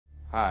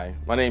Hi,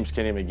 my name's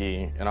Kenny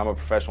McGee, and I'm a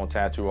professional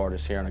tattoo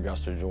artist here in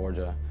Augusta,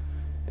 Georgia.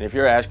 And if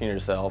you're asking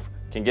yourself,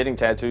 can getting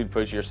tattooed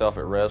put yourself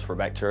at risk for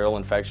bacterial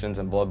infections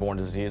and bloodborne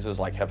diseases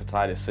like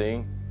hepatitis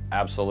C?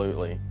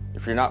 Absolutely.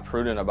 If you're not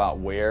prudent about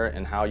where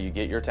and how you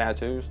get your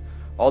tattoos,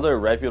 although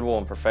reputable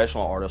and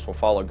professional artists will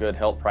follow good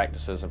health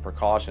practices and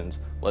precautions,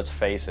 let's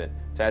face it,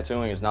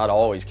 tattooing is not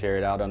always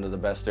carried out under the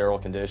best sterile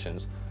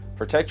conditions.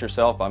 Protect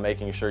yourself by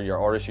making sure your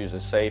artist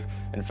uses safe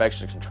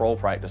infection control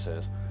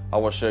practices. I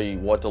will show you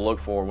what to look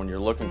for when you're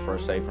looking for a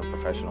safe and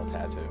professional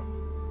tattoo.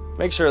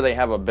 Make sure they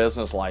have a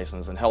business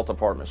license and health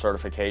department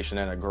certification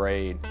and a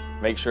grade.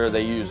 Make sure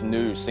they use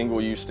new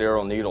single-use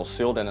sterile needles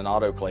sealed in an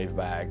autoclave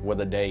bag with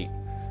a date.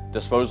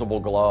 Disposable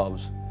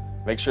gloves.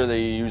 Make sure they're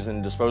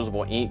using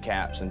disposable ink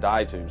caps and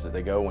dye tubes that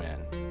they go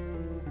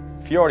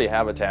in. If you already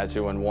have a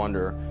tattoo and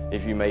wonder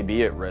if you may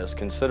be at risk,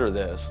 consider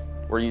this.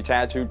 Were you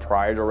tattooed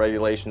prior to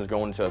regulations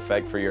going into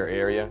effect for your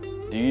area?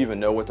 Do you even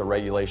know what the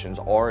regulations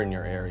are in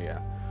your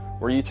area?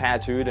 Were you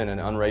tattooed in an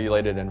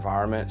unregulated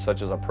environment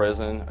such as a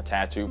prison, a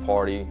tattoo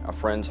party, a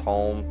friend's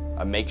home,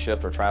 a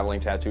makeshift or traveling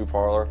tattoo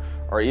parlor,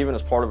 or even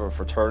as part of a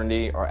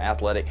fraternity or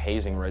athletic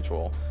hazing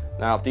ritual?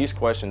 Now, if these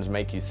questions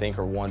make you think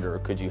or wonder,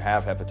 could you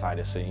have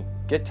hepatitis C?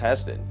 Get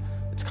tested.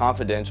 It's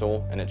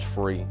confidential and it's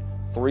free.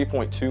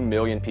 3.2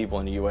 million people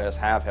in the U.S.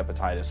 have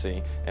hepatitis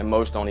C, and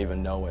most don't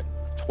even know it.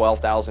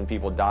 12,000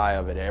 people die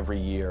of it every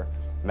year.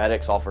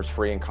 MedEx offers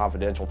free and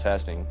confidential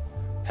testing.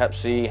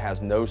 Hep-c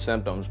has no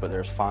symptoms, but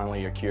there's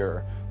finally a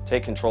cure.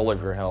 Take control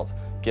of your health.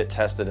 Get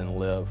tested and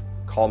live.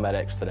 Call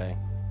MedEx today.